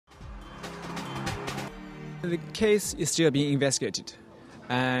The case is still being investigated,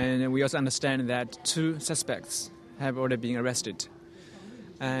 and we also understand that 2 suspects have already been arrested.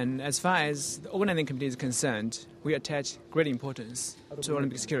 And as far as the organizing committee is concerned, we attach great importance to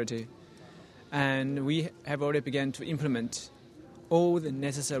Olympic security, and we have already begun to implement all the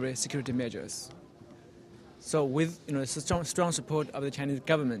necessary security measures. So with strong support of the Chinese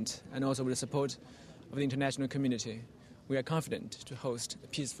government and also with the support of the international community, we are confident to host a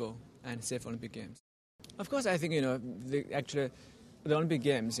peaceful and safe Olympic Games. Of course, I think the Olympic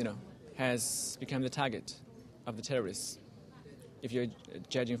Games has become the target of the terrorists. If you're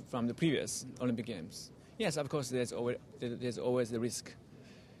judging from the previous Olympic Games, yes, of course, there's always the risk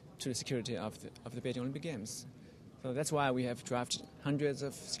to the security of the Beijing Olympic Games. So that's why we have drafted hundreds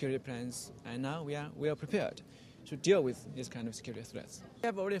of security plans, and now we are prepared to deal with these kind of security threats. We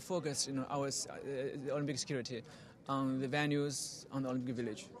have already focused our Olympic security on the venues, on the Olympic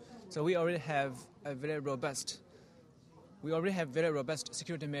Village. So we already have very robust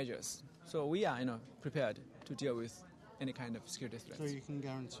security measures. So we are prepared to deal with any kind of security threats. So you can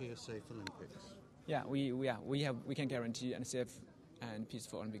guarantee a safe Olympics? Yeah, we can guarantee a safe and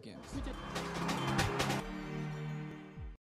peaceful Olympic Games.